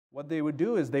What they would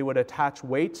do is they would attach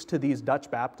weights to these Dutch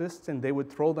Baptists and they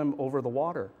would throw them over the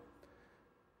water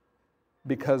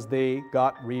because they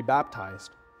got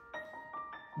rebaptized.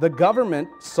 The government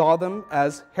saw them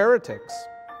as heretics.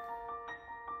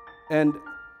 And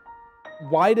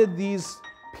why did these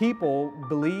people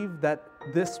believe that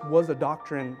this was a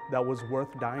doctrine that was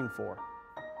worth dying for?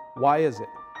 Why is it?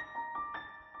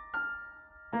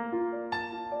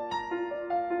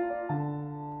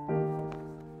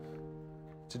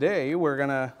 Today, we're going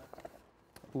to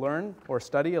learn or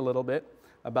study a little bit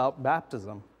about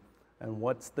baptism and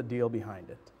what's the deal behind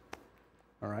it.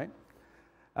 All right?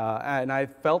 And I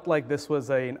felt like this was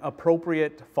an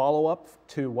appropriate follow-up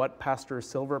to what Pastor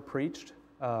Silver preached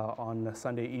on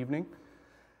Sunday evening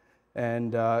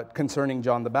and concerning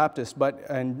John the Baptist. But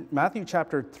in Matthew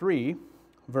chapter 3,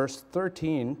 verse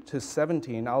 13 to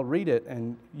 17, I'll read it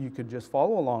and you could just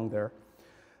follow along there.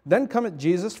 Then cometh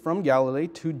Jesus from Galilee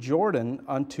to Jordan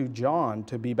unto John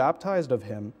to be baptized of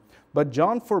him. But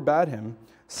John forbade him,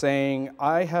 saying,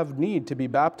 I have need to be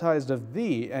baptized of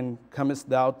thee, and comest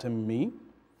thou to me?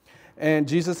 And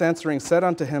Jesus answering said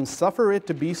unto him, Suffer it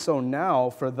to be so now,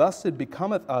 for thus it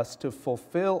becometh us to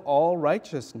fulfill all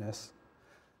righteousness.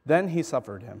 Then he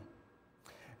suffered him.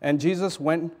 And Jesus,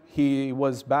 when he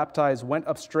was baptized, went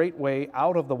up straightway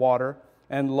out of the water,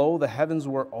 and lo, the heavens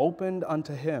were opened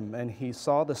unto him, and he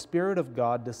saw the Spirit of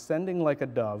God descending like a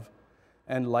dove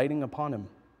and lighting upon him.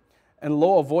 And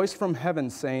lo, a voice from heaven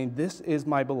saying, This is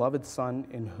my beloved Son,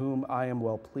 in whom I am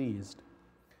well pleased.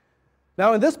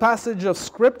 Now, in this passage of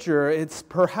Scripture, it's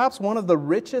perhaps one of the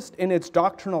richest in its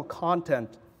doctrinal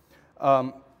content.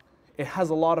 It has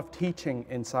a lot of teaching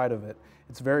inside of it.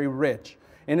 It's very rich.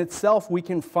 In itself, we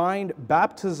can find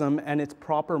baptism and its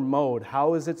proper mode.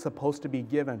 How is it supposed to be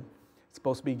given? It's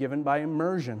supposed to be given by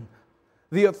immersion.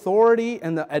 The authority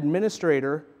and the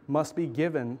administrator must be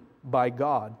given by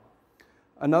God.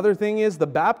 Another thing is the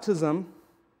baptism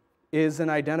is an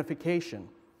identification.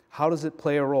 How does it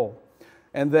play a role?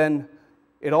 And then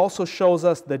it also shows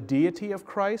us the deity of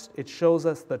Christ. It shows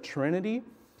us the Trinity.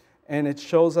 And it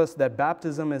shows us that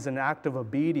baptism is an act of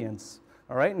obedience.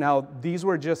 All right, now these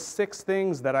were just 6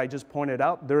 things that I just pointed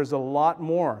out. There's a lot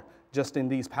more just in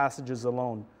these passages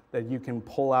alone that you can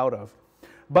pull out of.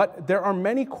 But there are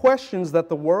many questions that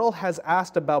the world has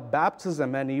asked about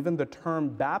baptism and even the term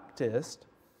Baptist.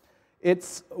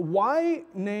 It's why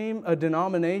name a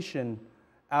denomination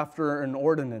after an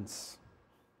ordinance?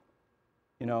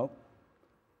 You know?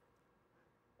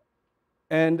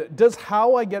 And does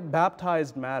how I get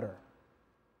baptized matter?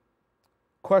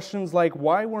 Questions like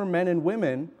why were men and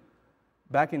women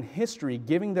back in history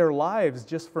giving their lives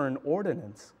just for an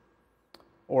ordinance?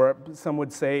 Or some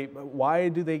would say, why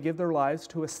do they give their lives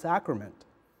to a sacrament?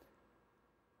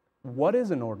 What is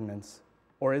an ordinance,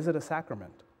 or is it a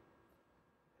sacrament?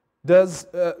 Does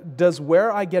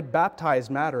where I get baptized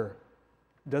matter?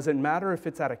 Does it matter if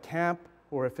it's at a camp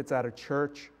or if it's at a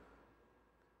church?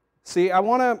 See, I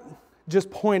want to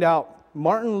just point out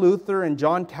Martin Luther and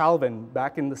John Calvin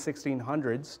back in the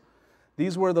 1600s.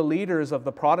 These were the leaders of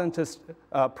the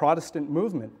Protestant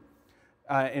movement.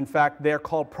 In fact, they're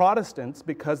called Protestants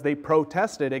because they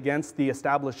protested against the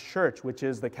established church, which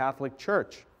is the Catholic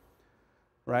Church,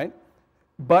 right?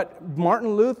 But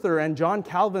Martin Luther and John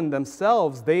Calvin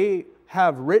themselves, they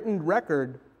have written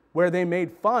record where they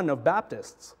made fun of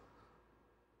Baptists.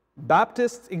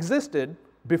 Baptists existed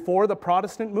before the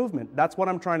Protestant movement. That's what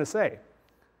I'm trying to say.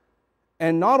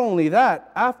 And not only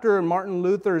that, after Martin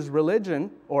Luther's religion,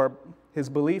 or his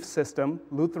belief system,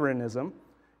 Lutheranism,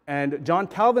 and John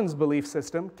Calvin's belief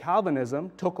system,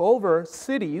 Calvinism, took over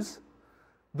cities,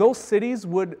 those cities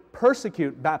would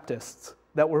persecute Baptists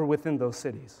that were within those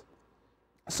cities.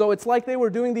 So it's like they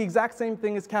were doing the exact same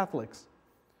thing as Catholics.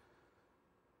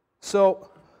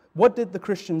 So what did the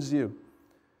Christians do?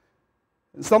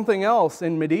 Something else,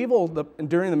 during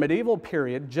the medieval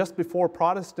period, just before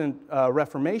Protestant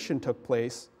Reformation took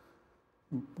place,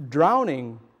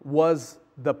 drowning was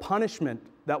the punishment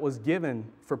that was given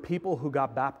for people who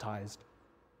got baptized.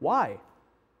 Why?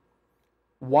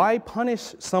 Why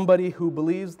punish somebody who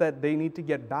believes that they need to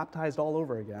get baptized all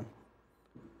over again?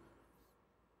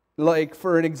 Like,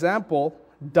 for an example,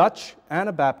 Dutch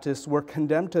Anabaptists were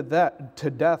condemned to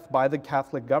death by the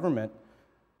Catholic government.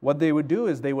 What they would do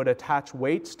is they would attach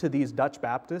weights to these Dutch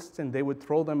Baptists and they would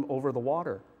throw them over the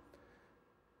water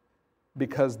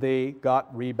because they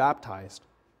got rebaptized.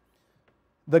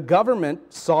 The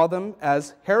government saw them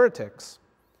as heretics.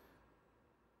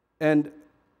 And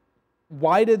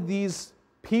why did these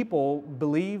people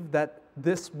believe that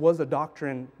this was a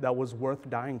doctrine that was worth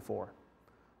dying for?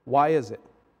 Why is it?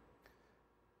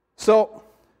 So,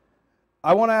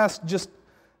 I want to ask just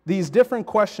these different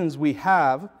questions we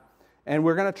have, and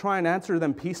we're going to try and answer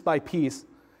them piece by piece.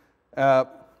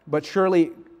 But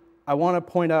surely, I want to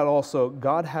point out also,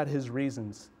 God had His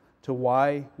reasons to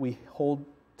why we hold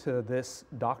to this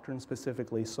doctrine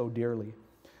specifically so dearly.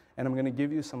 And I'm going to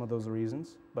give you some of those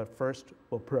reasons, but first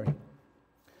we'll pray.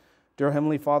 Dear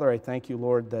Heavenly Father, I thank you,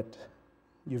 Lord, that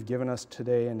you've given us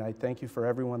today, and I thank you for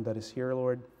everyone that is here,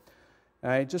 Lord.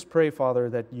 And I just pray, Father,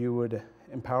 that you would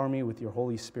empower me with your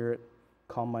Holy Spirit,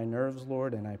 calm my nerves,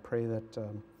 Lord, and I pray that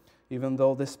even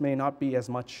though this may not be as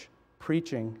much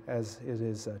preaching as it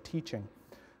is teaching,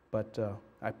 but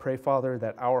I pray, Father,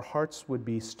 that our hearts would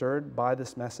be stirred by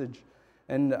this message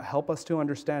and help us to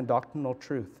understand doctrinal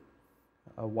truth.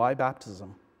 Why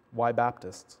baptism? Why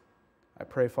Baptists? I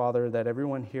pray, Father, that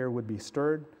everyone here would be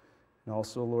stirred, and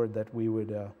also, Lord, that we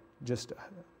would just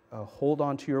hold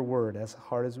on to your word as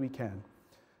hard as we can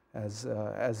as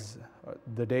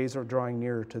the days are drawing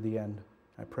nearer to the end.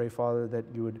 I pray, Father, that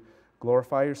you would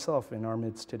glorify yourself in our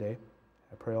midst today.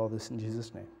 I pray all this in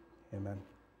Jesus' name. Amen.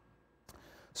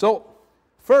 So,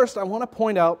 first, I want to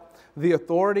point out the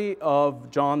authority of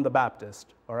John the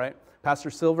Baptist, all right? Pastor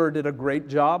Silver did a great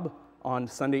job on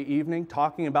Sunday evening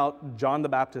talking about John the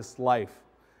Baptist's life.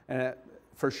 And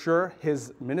for sure,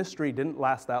 his ministry didn't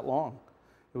last that long.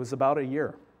 It was about a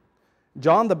year.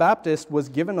 John the Baptist was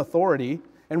given authority,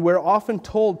 and we're often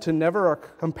told to never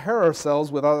compare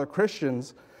ourselves with other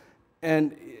Christians.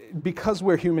 And because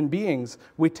we're human beings,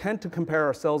 we tend to compare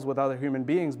ourselves with other human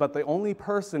beings, but the only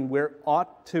person we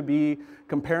ought to be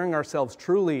comparing ourselves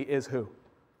truly is who?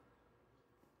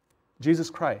 Jesus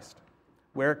Christ.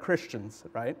 We're Christians,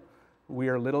 right? We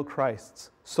are little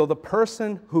Christs. So the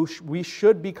person who we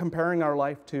should be comparing our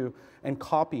life to and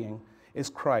copying is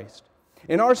Christ.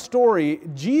 In our story,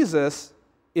 Jesus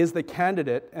is the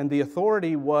candidate, and the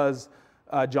authority was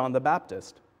John the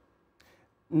Baptist.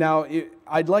 Now,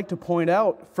 I'd like to point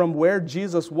out from where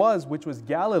Jesus was, which was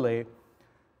Galilee,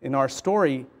 in our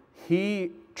story,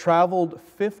 he traveled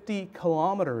 50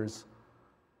 kilometers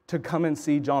to come and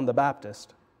see John the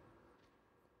Baptist.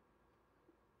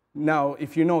 Now,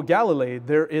 if you know Galilee,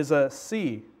 there is a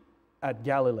sea at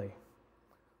Galilee.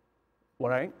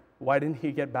 Right? Why didn't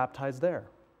he get baptized there?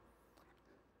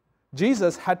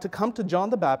 Jesus had to come to John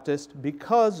the Baptist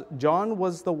because John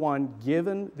was the one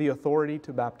given the authority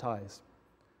to baptize.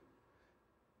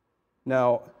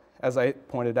 Now, as I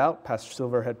pointed out, Pastor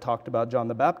Silver had talked about John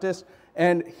the Baptist,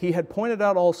 and he had pointed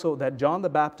out also that John the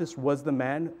Baptist was the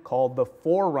man called the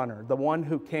forerunner, the one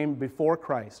who came before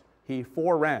Christ. He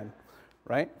foreran,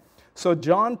 right? So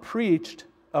John preached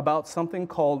about something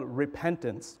called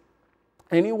repentance.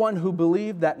 Anyone who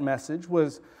believed that message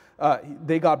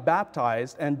they got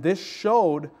baptized, and this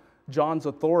showed John's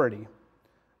authority.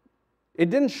 It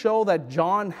didn't show that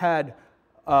John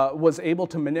was able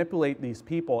to manipulate these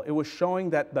people. It was showing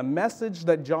that the message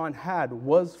that John had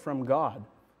was from God.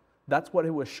 That's what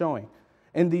it was showing.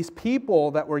 And these people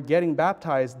that were getting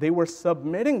baptized, they were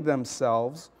submitting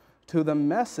themselves to the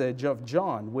message of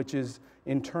John, which is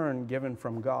in turn given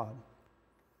from God.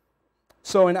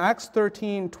 So in Acts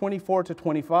 13, 24 to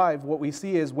 25, what we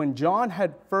see is when John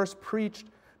had first preached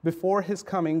before his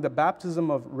coming the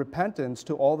baptism of repentance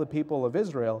to all the people of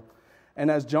Israel, and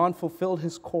as John fulfilled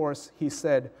his course, he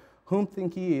said, "Whom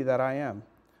think ye that I am?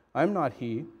 I am not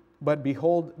he, but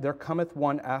behold, there cometh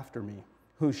one after me,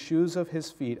 whose shoes of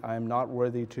his feet I am not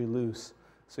worthy to loose."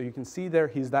 So you can see there,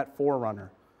 he's that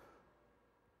forerunner.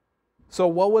 So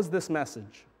what was this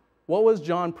message? What was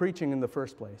John preaching in the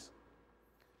first place?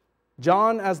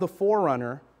 John, as the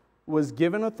forerunner, was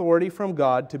given authority from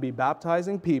God to be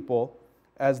baptizing people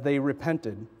as they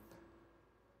repented.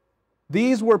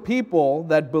 These were people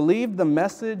that believed the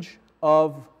message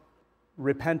of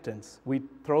repentance. We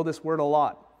throw this word a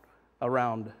lot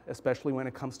around, especially when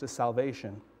it comes to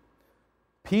salvation.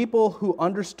 People who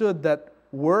understood that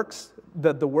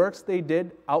the works they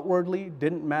did outwardly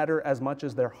didn't matter as much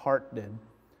as their heart did.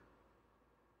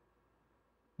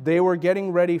 They were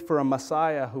getting ready for a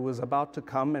Messiah who was about to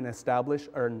come and establish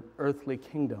an earthly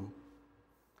kingdom,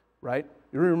 right?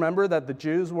 You remember that the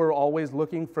Jews were always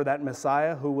looking for that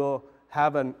Messiah who will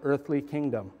have an earthly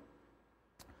kingdom.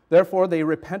 Therefore, they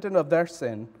repented of their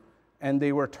sin, and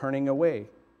they were turning away.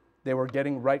 They were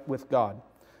getting right with God.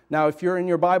 Now, if you're in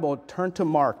your Bible, turn to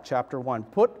Mark chapter 1.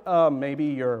 Put maybe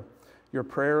your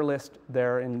prayer list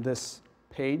there in this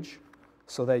page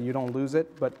so that you don't lose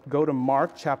it, but go to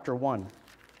Mark chapter 1.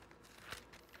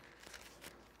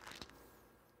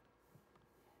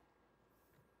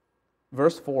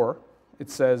 Verse 4, it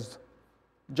says,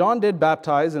 "John did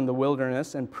baptize in the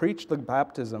wilderness and preached the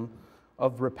baptism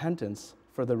of repentance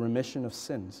for the remission of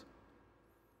sins."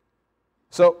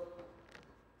 So,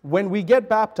 when we get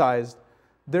baptized,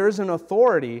 there's an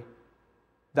authority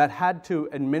that had to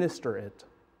administer it.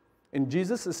 In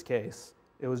Jesus' case,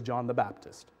 it was John the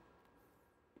Baptist.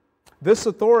 This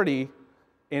authority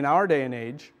in our day and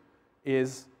age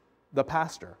is the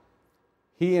pastor.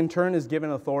 He in turn is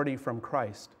given authority from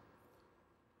Christ,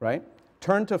 right?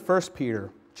 Turn to 1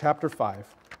 Peter chapter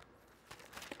 5.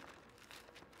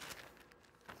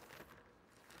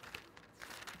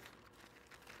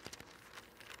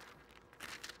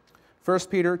 1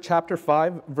 Peter chapter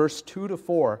 5, verse 2 to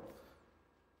 4.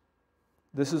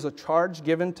 This is a charge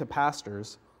given to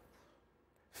pastors.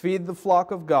 Feed the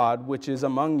flock of God, which is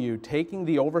among you, taking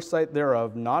the oversight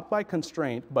thereof, not by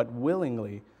constraint, but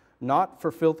willingly, not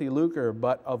for filthy lucre,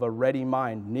 but of a ready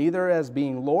mind, neither as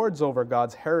being lords over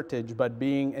God's heritage, but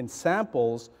being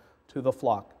ensamples to the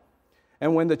flock.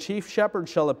 And when the chief shepherd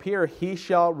shall appear, he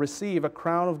shall receive a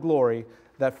crown of glory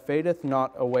that fadeth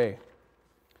not away.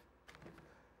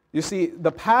 You see,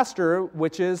 the pastor,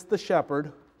 which is the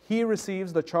shepherd, he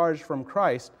receives the charge from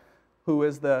Christ, who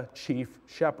is the chief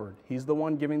shepherd. He's the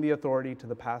one giving the authority to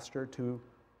the pastor to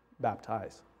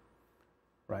baptize,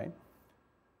 right?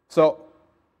 So,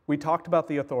 we talked about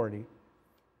the authority.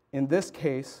 In this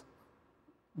case,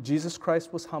 Jesus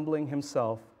Christ was humbling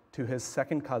himself to his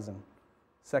second cousin.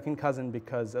 Second cousin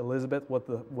because Elizabeth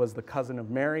was the cousin of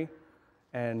Mary,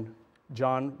 and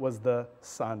John was the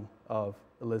son of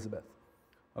Elizabeth.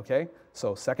 Okay?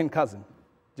 So, second cousin.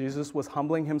 Jesus was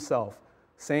humbling himself.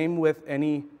 Same with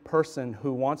any person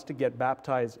who wants to get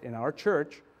baptized in our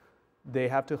church, they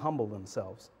have to humble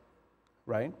themselves,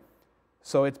 right?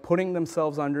 So it's putting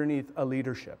themselves underneath a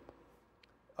leadership,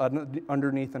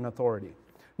 underneath an authority.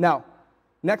 Now,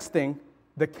 next thing,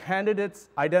 the candidate's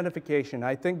identification.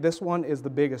 I think this one is the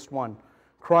biggest one.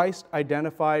 Christ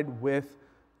identified with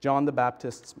John the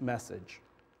Baptist's message.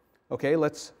 Okay,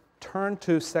 let's turn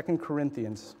to 2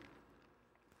 Corinthians.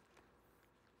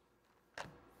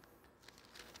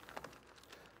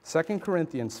 2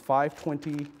 Corinthians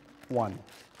 5:21.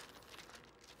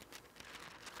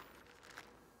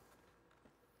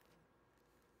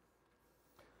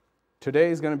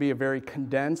 Today is going to be a very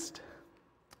condensed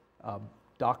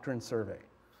doctrine survey,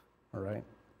 all right?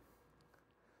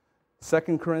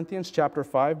 2 Corinthians chapter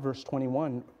 5, verse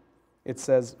 21, it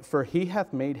says, "For he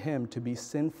hath made him to be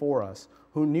sin for us,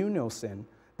 who knew no sin,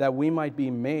 that we might be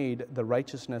made the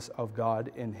righteousness of God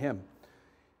in him."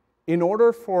 In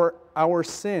order for our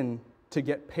sin to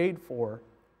get paid for,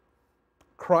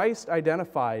 Christ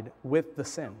identified with the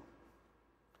sin.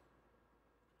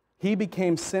 He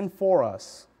became sin for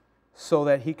us so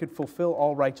that he could fulfill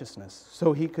all righteousness,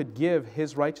 so he could give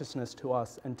his righteousness to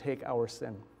us and take our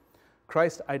sin.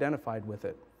 Christ identified with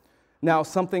it. Now,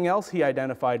 something else he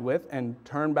identified with, and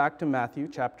turn back to Matthew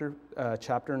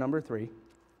chapter number 3.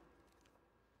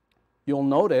 You'll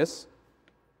notice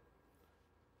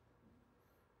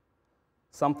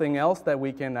something else that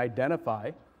we can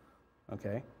identify,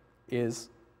 okay, is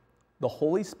the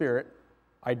Holy Spirit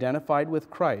identified with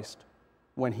Christ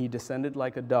when he descended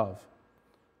like a dove.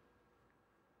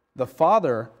 The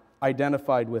Father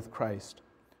identified with Christ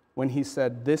when he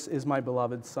said, "This is my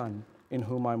beloved Son, in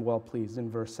whom I'm well pleased,"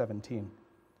 in verse 17.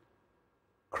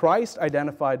 Christ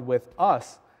identified with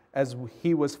us as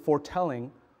he was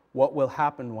foretelling what will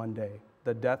happen one day,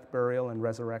 the death, burial, and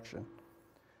resurrection.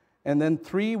 And then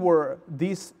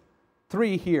these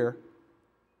three here,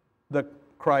 the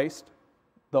Christ,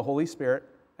 the Holy Spirit,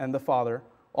 and the Father,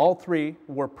 all three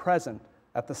were present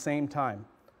at the same time.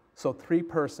 So 3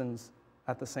 persons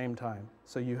at the same time.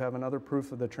 So you have another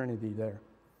proof of the Trinity there.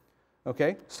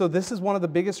 Okay? So this is one of the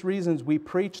biggest reasons we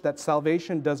preach that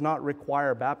salvation does not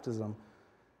require baptism.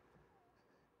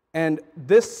 And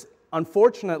this,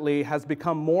 unfortunately, has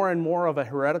become more and more of a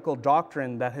heretical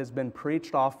doctrine that has been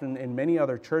preached often in many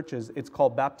other churches. It's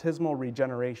called baptismal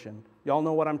regeneration. Y'all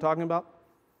know what I'm talking about?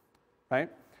 Right?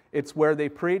 It's where they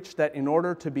preach that in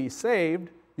order to be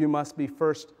saved, you must be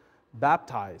first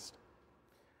baptized.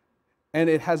 And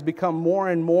it has become more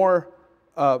and more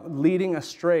leading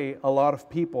astray a lot of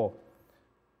people.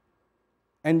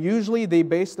 And usually they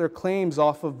base their claims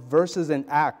off of verses in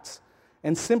Acts.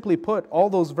 And simply put, all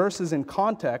those verses in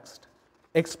context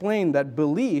explain that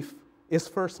belief is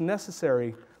first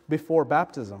necessary before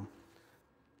baptism,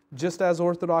 just as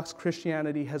Orthodox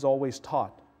Christianity has always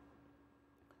taught.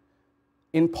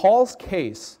 In Paul's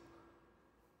case,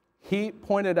 he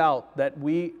pointed out that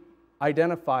we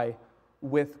identify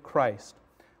with Christ.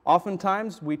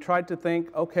 Oftentimes, we try to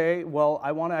think, okay, well,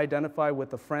 I want to identify with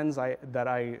the friends that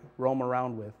I roam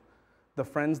around with. The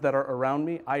friends that are around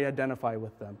me, I identify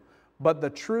with them. But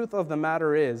the truth of the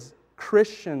matter is,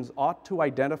 Christians ought to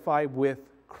identify with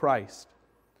Christ.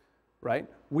 right?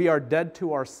 We are dead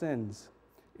to our sins.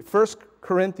 1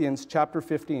 Corinthians chapter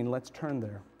 15, let's turn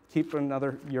there. Keep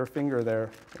your finger there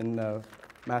in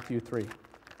Matthew 3.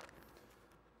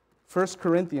 1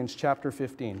 Corinthians chapter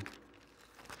 15.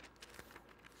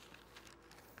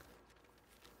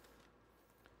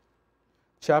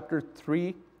 Chapter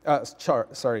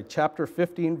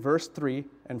 15, verse 3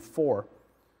 and 4.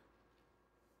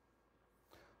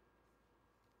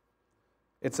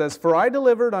 It says, "For I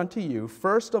delivered unto you,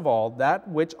 first of all, that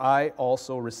which I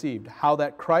also received, how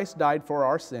that Christ died for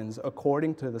our sins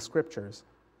according to the Scriptures,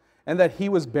 and that he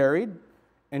was buried,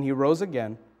 and he rose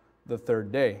again the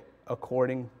third day,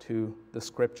 according to the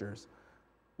Scriptures."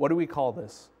 What do we call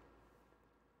this?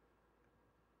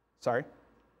 Sorry?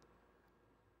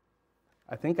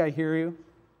 I think I hear you.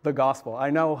 The gospel. I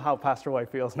know how Pastor White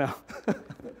feels now.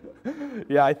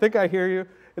 Yeah, I think I hear you.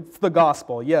 It's the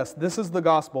gospel. Yes, this is the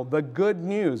gospel, the good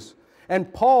news.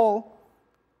 And Paul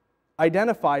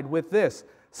identified with this.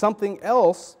 Something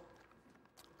else,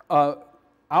 our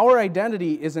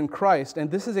identity is in Christ,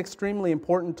 and this is extremely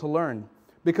important to learn,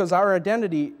 because our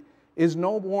identity is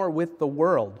no more with the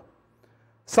world.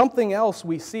 Something else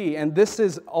we see, and this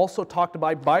is also talked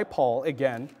about by Paul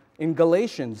again, in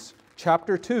Galatians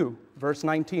chapter 2, verse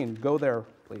 19. Go there,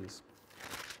 please.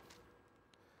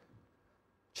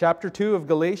 Chapter 2 of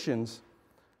Galatians,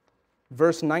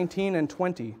 verse 19 and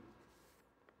 20.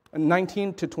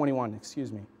 19 to 21,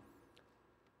 excuse me.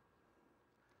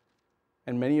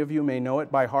 And many of you may know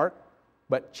it by heart,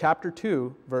 but chapter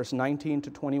 2, verse 19 to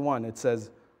 21, it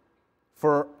says,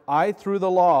 "For I through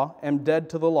the law am dead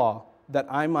to the law, that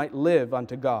I might live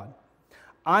unto God.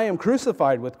 I am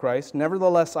crucified with Christ,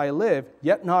 nevertheless I live,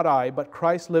 yet not I, but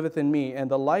Christ liveth in me, and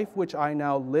the life which I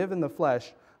now live in the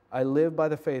flesh, I live by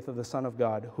the faith of the Son of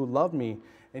God, who loved me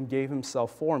and gave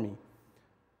himself for me.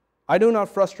 I do not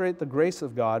frustrate the grace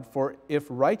of God, for if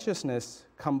righteousness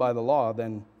come by the law,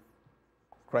 then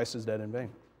Christ is dead in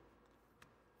vain."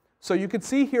 So you could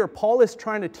see here, Paul is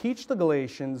trying to teach the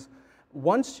Galatians,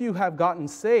 once you have gotten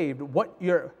saved, what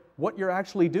you're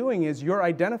actually doing is you're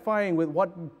identifying with what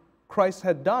Christ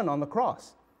had done on the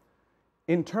cross.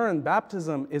 In turn,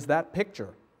 baptism is that picture.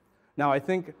 Now, I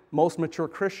think most mature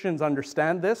Christians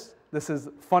understand this. This is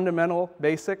fundamental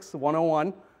basics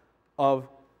 101 of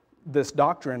this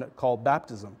doctrine called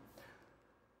baptism.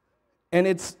 And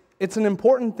it's an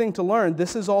important thing to learn.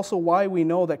 This is also why we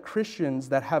know that Christians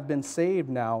that have been saved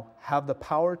now have the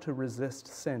power to resist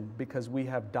sin, because we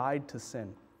have died to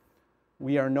sin.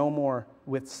 We are no more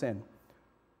with sin.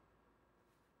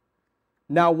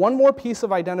 Now, one more piece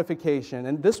of identification,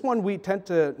 and this one we tend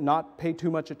to not pay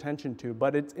too much attention to,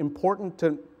 but it's important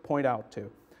to point out to.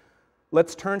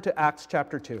 Let's turn to Acts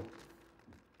chapter 2.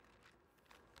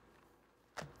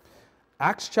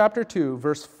 Acts chapter 2,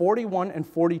 verse 41 and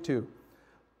 42.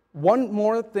 One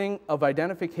more thing of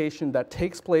identification that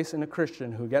takes place in a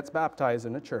Christian who gets baptized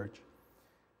in a church.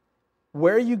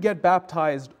 Where you get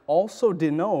baptized also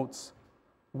denotes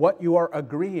what you are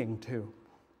agreeing to.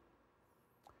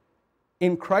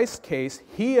 In Christ's case,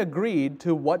 he agreed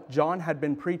to what John had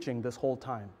been preaching this whole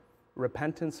time,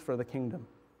 repentance for the kingdom.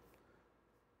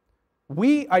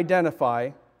 We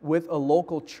identify with a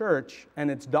local church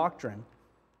and its doctrine.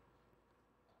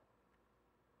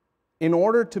 In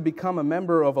order to become a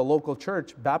member of a local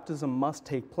church, baptism must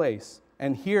take place.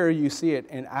 And here you see it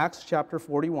in Acts chapter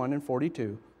 41 and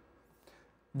 42.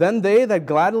 "Then they that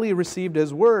gladly received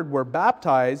his word were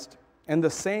baptized, and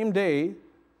the same day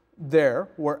there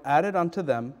were added unto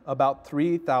them about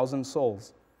 3,000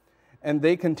 souls. And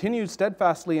they continued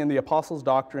steadfastly in the apostles'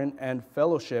 doctrine and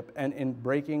fellowship, and in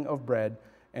breaking of bread,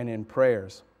 and in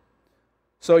prayers."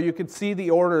 So you could see the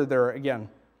order there again.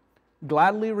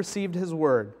 Gladly received his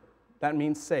word. That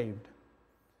means saved.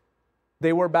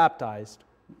 They were baptized,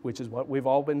 which is what we've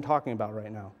all been talking about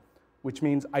right now, which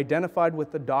means identified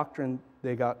with the doctrine,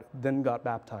 they got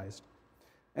baptized.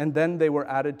 And then they were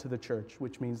added to the church,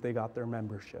 which means they got their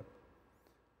membership.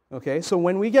 Okay, so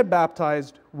when we get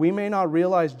baptized, we may not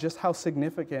realize just how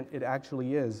significant it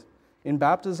actually is. In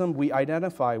baptism, we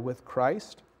identify with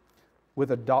Christ,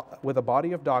 with a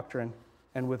body of doctrine,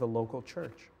 and with a local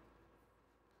church.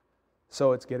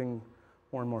 So it's getting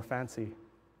more and more fancy,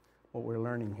 what we're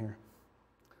learning here.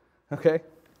 Okay?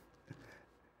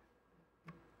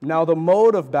 Now, the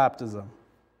mode of baptism.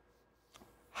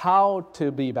 How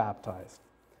to be baptized.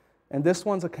 And this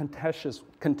one's a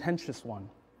contentious one.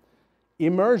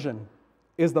 Immersion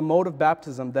is the mode of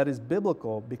baptism that is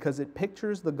biblical because it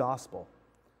pictures the gospel.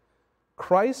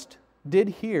 Christ did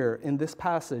here in this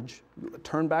passage,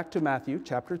 turn back to Matthew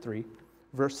chapter 3,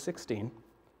 verse 16.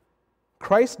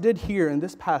 Christ did here in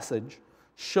this passage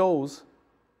shows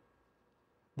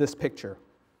this picture.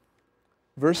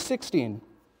 Verse 16,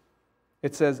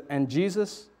 it says, "And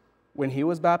Jesus, when he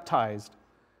was baptized,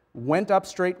 went up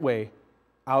straightway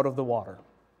out of the water."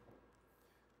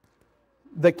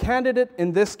 The candidate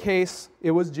in this case,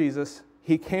 it was Jesus.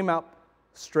 He came up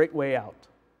straightway out,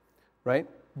 right?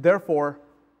 Therefore,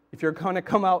 if you're going to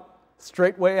come out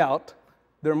straightway out,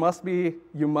 you must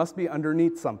be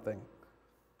underneath something.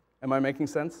 Am I making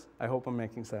sense? I hope I'm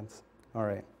making sense. All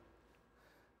right.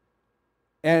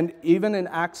 And even in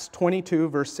Acts 22,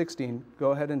 verse 16,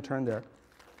 go ahead and turn there.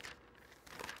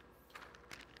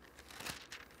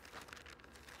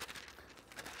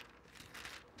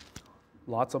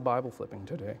 Lots of Bible flipping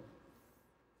today.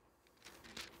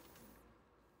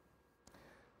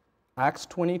 Acts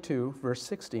 22, verse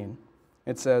 16,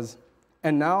 it says,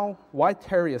 "And now, why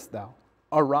tarriest thou?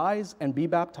 Arise and be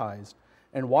baptized,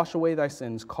 and wash away thy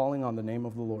sins, calling on the name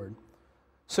of the Lord."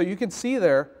 So you can see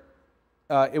there,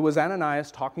 it was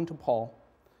Ananias talking to Paul,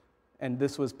 and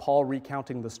this was Paul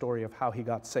recounting the story of how he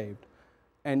got saved.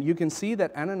 And you can see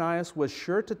that Ananias was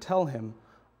sure to tell him,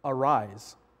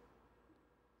 "Arise."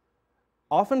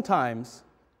 Oftentimes,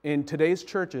 in today's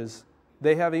churches,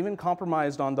 they have even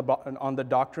compromised on the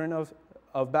doctrine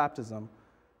of baptism.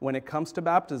 When it comes to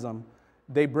baptism,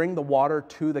 they bring the water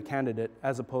to the candidate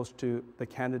as opposed to the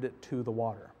candidate to the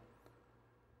water.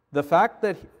 The fact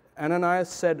that Ananias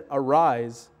said,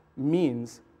 "Arise,"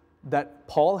 means that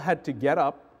Paul had to get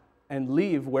up and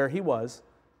leave where he was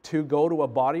to go to a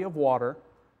body of water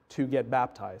to get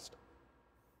baptized.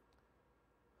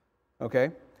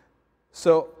 Okay?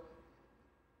 So,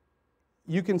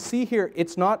 you can see here,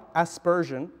 it's not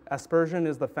aspersion. Aspersion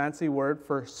is the fancy word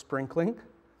for sprinkling.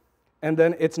 And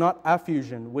then it's not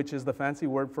affusion, which is the fancy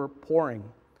word for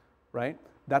pouring, right?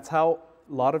 That's how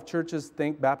a lot of churches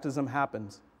think baptism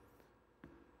happens.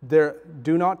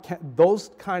 Those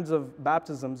kinds of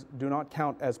baptisms do not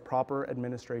count as proper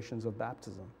administrations of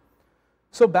baptism.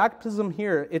 So baptism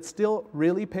here, it still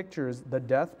really pictures the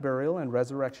death, burial, and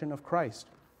resurrection of Christ.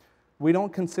 We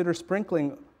don't consider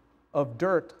sprinkling of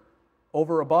dirt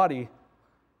over a body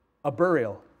a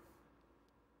burial,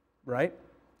 right?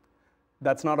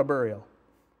 That's not a burial.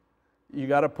 You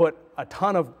got to put a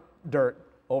ton of dirt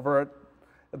over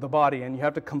the body, and you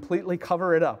have to completely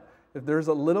cover it up. If there's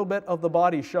a little bit of the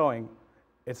body showing,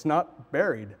 it's not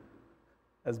buried,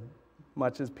 as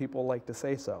much as people like to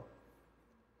say so.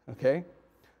 Okay?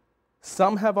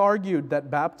 Some have argued that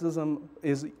baptism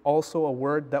is also a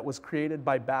word that was created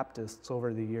by Baptists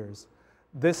over the years.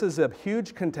 This is a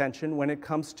huge contention when it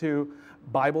comes to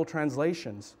Bible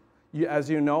translations. As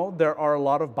you know, there are a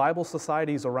lot of Bible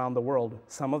societies around the world.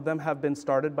 Some of them have been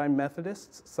started by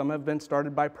Methodists, some have been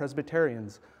started by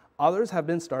Presbyterians, others have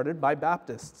been started by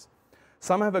Baptists.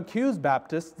 Some have accused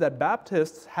Baptists that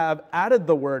Baptists have added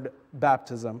the word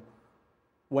baptism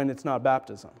when it's not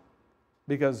baptism.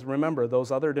 Because remember,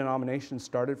 those other denominations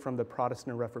started from the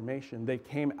Protestant Reformation. They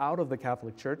came out of the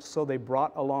Catholic Church, so they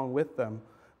brought along with them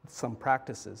some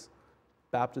practices,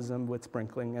 baptism with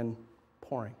sprinkling and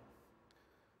pouring.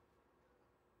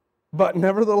 But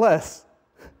nevertheless,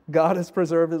 God has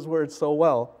preserved His word so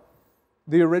well.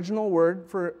 The original word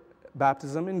for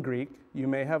baptism in Greek, you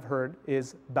may have heard,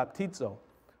 is baptizo,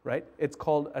 right? It's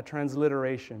called a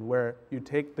transliteration, where you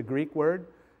take the Greek word,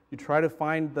 you try to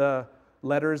find the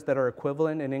letters that are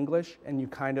equivalent in English, and you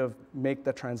kind of make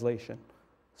the translation.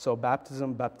 So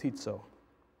baptism, baptizo.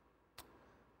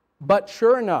 But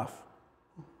sure enough,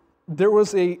 there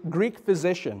was a Greek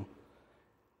physician,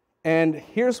 and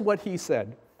here's what he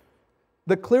said.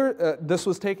 This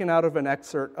was taken out of an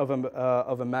excerpt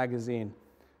of a magazine.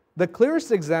 The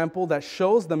clearest example that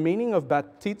shows the meaning of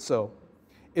baptizo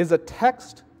is a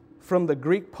text from the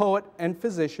Greek poet and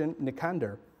physician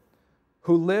Nicander,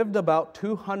 who lived about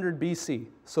 200 BC.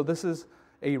 So this is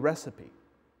a recipe.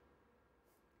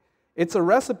 It's a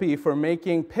recipe for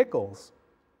making pickles,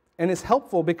 and is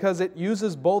helpful because it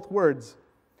uses both words.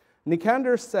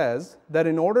 Nicander says that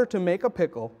in order to make a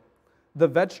pickle, the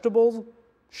vegetables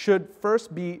should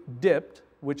first be dipped,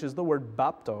 which is the word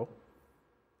bapto,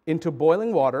 into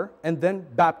boiling water, and then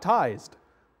baptized,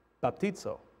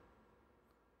 baptizo,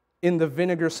 in the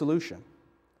vinegar solution.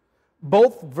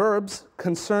 Both verbs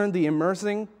concern the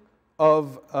immersing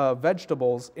of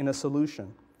vegetables in a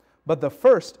solution, but the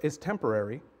first is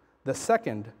temporary. The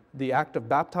second, the act of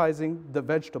baptizing the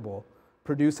vegetable,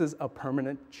 produces a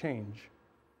permanent change.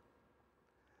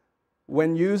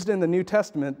 When used in the New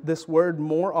Testament, this word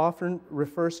more often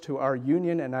refers to our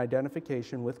union and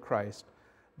identification with Christ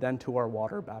than to our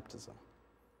water baptism.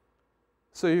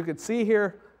 So you could see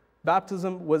here,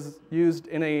 baptism was used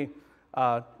in a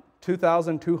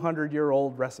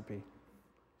 2,200-year-old recipe.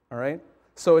 All right?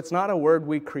 So it's not a word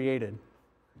we created.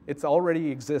 It's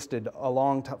already existed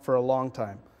for a long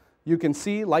time. You can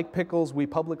see, like pickles, we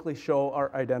publicly show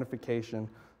our identification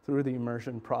through the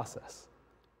immersion process.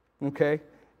 Okay?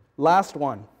 Last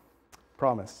one,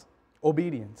 promise.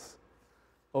 Obedience.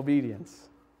 Obedience.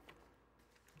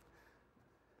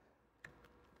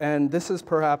 And this is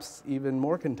perhaps even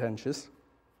more contentious.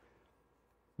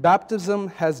 Baptism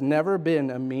has never been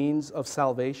a means of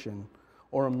salvation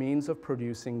or a means of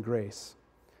producing grace.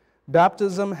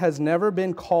 Baptism has never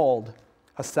been called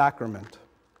a sacrament.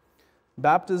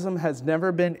 Baptism has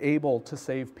never been able to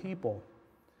save people.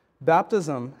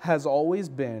 Baptism has always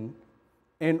been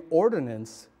an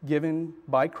ordinance given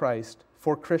by Christ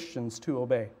for Christians to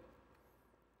obey.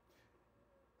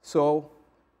 So,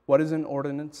 what is an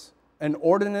ordinance? An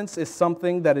ordinance is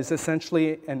something that is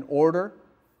essentially an order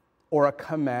or a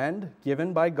command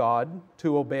given by God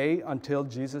to obey until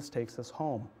Jesus takes us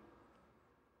home.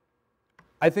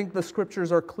 I think the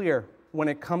scriptures are clear when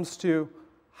it comes to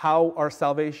how our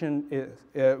salvation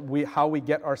is, how we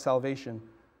get our salvation.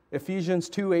 Ephesians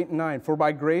 2:8-9, "For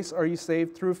by grace are you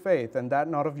saved through faith, and that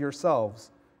not of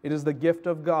yourselves. It is the gift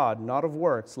of God, not of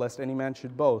works, lest any man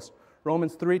should boast."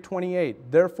 Romans 3:28,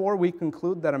 "Therefore we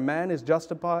conclude that a man is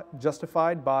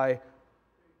justified by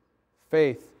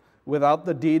faith without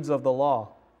the deeds of the law."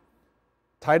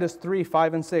 Titus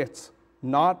 3:5-6,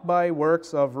 "Not by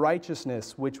works of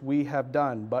righteousness which we have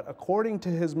done, but according to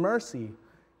his mercy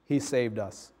he saved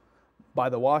us, by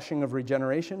the washing of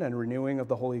regeneration and renewing of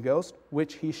the Holy Ghost,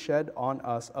 which he shed on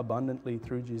us abundantly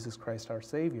through Jesus Christ our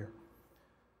Savior."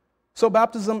 So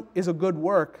baptism is a good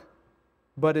work,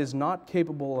 but is not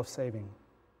capable of saving.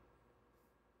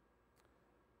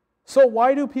 So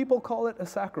why do people call it a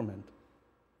sacrament?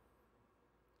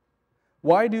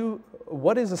 What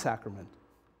is a sacrament?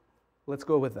 Let's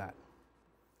go with that.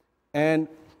 And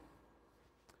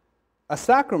a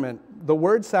sacrament, the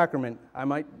word sacrament,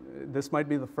 this might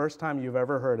be the first time you've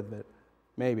ever heard of it,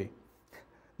 maybe.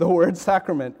 The word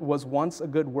sacrament was once a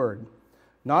good word.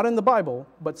 Not in the Bible,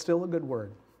 but still a good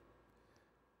word.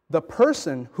 The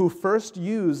person who first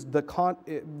used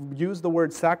the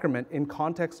word sacrament in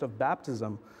context of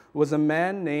baptism was a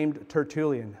man named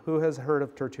Tertullian. Who has heard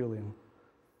of Tertullian?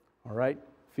 All right,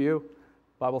 few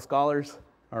Bible scholars,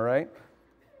 all right.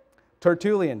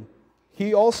 Tertullian,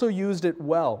 he also used it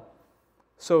well.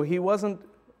 So he wasn't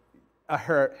a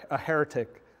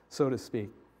heretic, so to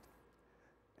speak.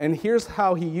 And here's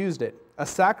how he used it. A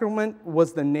sacrament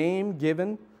was the name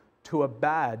given to a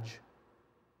badge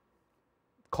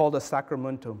called a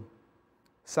sacramentum.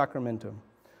 Sacramentum.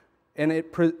 And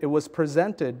it was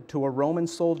presented to a Roman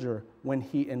soldier when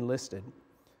he enlisted.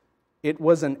 It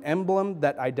was an emblem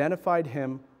that identified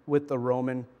him with the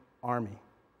Roman army.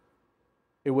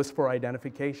 It was for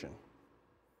identification.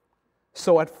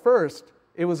 So at first,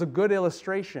 it was a good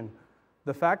illustration.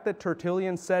 The fact that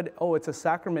Tertullian said, oh, it's a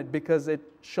sacrament because it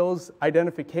shows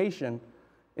identification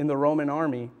in the Roman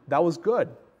army, that was good.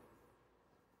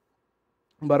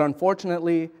 But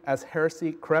unfortunately, as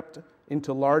heresy crept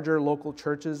into larger local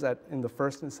churches in the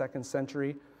 1st and 2nd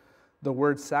century, the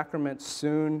word sacrament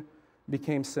soon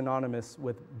became synonymous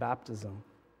with baptism,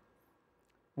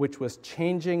 which was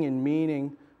changing in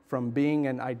meaning from being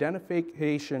an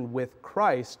identification with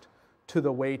Christ to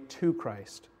the way to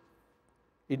Christ.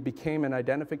 It became an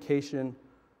identification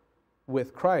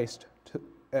with Christ.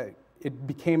 It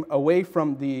became away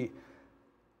from you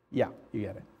get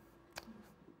it.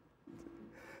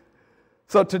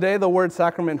 So today the word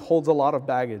sacrament holds a lot of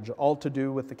baggage, all to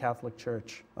do with the Catholic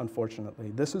Church,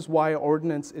 unfortunately. This is why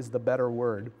ordinance is the better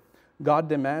word. God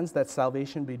demands that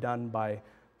salvation be done by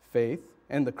faith,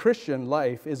 and the Christian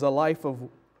life is a life of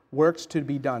works to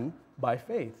be done by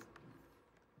faith.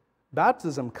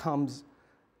 Baptism comes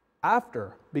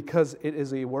after because it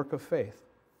is a work of faith.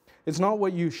 It's not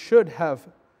that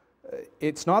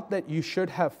you should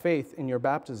have faith in your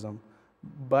baptism,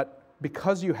 but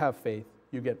because you have faith,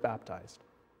 you get baptized.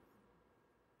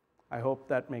 I hope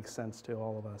that makes sense to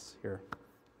all of us here.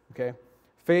 Okay?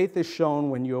 Faith is shown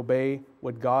when you obey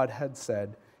what God had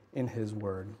said in His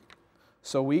Word.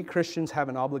 So we Christians have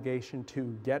an obligation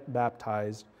to get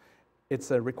baptized.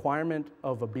 It's a requirement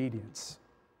of obedience,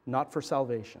 not for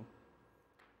salvation.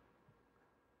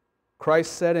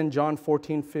 Christ said in John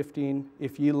 14:15,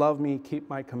 "If ye love me, keep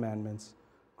my commandments."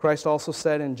 Christ also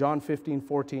said in John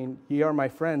 15:14, "Ye are my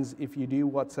friends if you do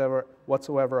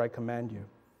whatsoever I command you."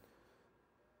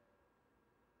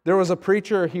 There was a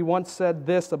preacher, he once said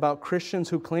this about Christians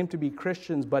who claimed to be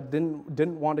Christians but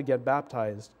didn't want to get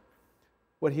baptized.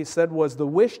 What he said was, the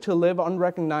wish to live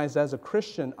unrecognized as a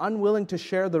Christian, unwilling to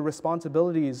share the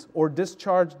responsibilities or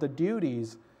discharge the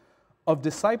duties of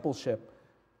discipleship,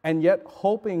 and yet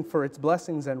hoping for its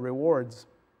blessings and rewards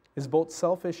is both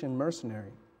selfish and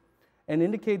mercenary, and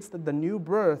indicates that the new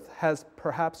birth has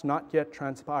perhaps not yet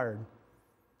transpired.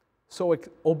 So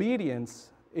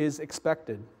obedience is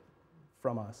expected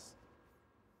from us.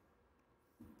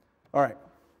 All right,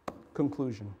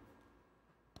 conclusion.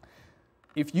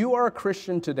 If you are a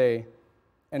Christian today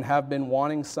and have been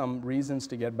wanting some reasons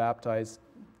to get baptized,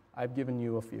 I've given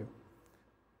you a few.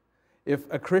 If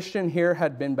a Christian here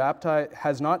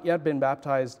has not yet been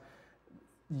baptized,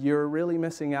 you're really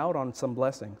missing out on some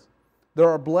blessings. There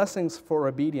are blessings for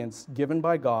obedience given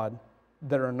by God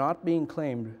that are not being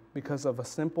claimed because of a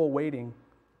simple waiting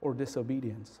or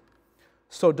disobedience.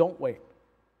 So don't wait.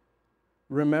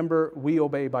 Remember, we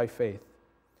obey by faith.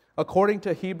 According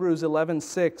to Hebrews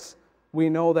 11:6, we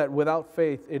know that without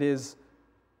faith it is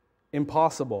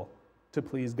impossible to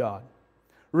please God.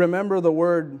 Remember the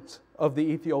words of the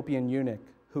Ethiopian eunuch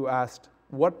who asked,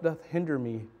 "What doth hinder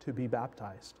me to be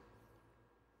baptized?"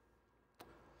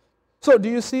 So do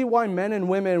you see why men and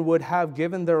women would have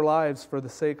given their lives for the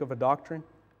sake of a doctrine?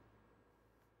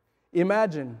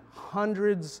 Imagine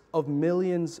hundreds of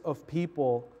millions of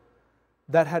people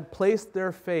that had placed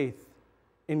their faith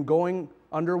in going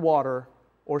underwater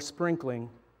or sprinkling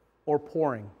or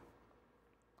pouring,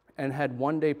 and had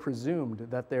one day presumed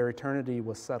that their eternity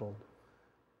was settled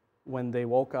when they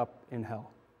woke up in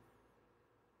hell.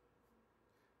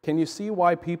 Can you see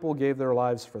why people gave their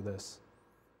lives for this?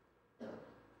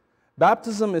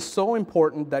 Baptism is so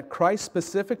important that Christ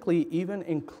specifically even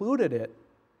included it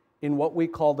in what we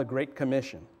call the Great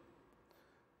Commission.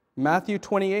 Matthew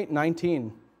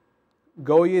 28:19,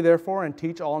 "Go ye therefore and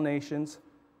teach all nations,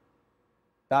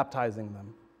 baptizing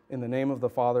them in the name of the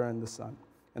Father and the Son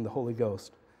and the Holy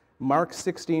Ghost." Mark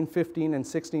 16:15 and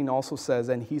 16 also says,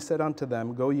 "And he said unto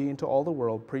them, Go ye into all the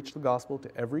world, preach the gospel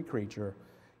to every creature.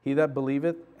 He that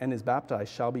believeth and is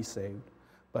baptized shall be saved,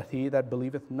 but he that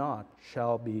believeth not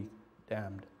shall be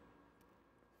damned."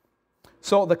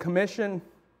 So the commission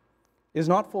is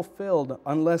not fulfilled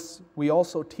unless we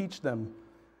also teach them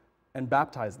and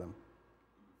baptize them.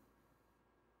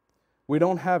 We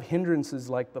don't have hindrances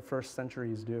like the first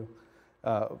centuries do.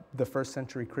 The first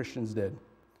century Christians did.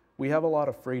 We have a lot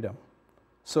of freedom.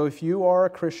 So if you are a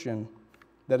Christian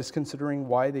that is considering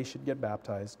why they should get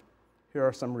baptized, here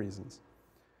are some reasons.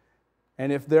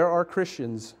 And if there are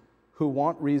Christians who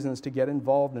want reasons to get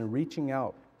involved in reaching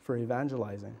out for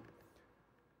evangelizing,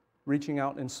 reaching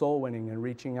out in soul winning, and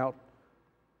reaching out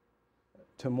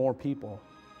to more people,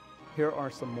 here are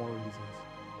some more reasons.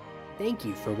 Thank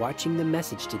you for watching the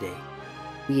message today.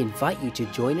 We invite you to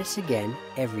join us again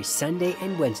every Sunday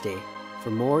and Wednesday for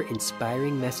more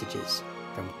inspiring messages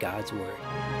from God's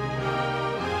Word.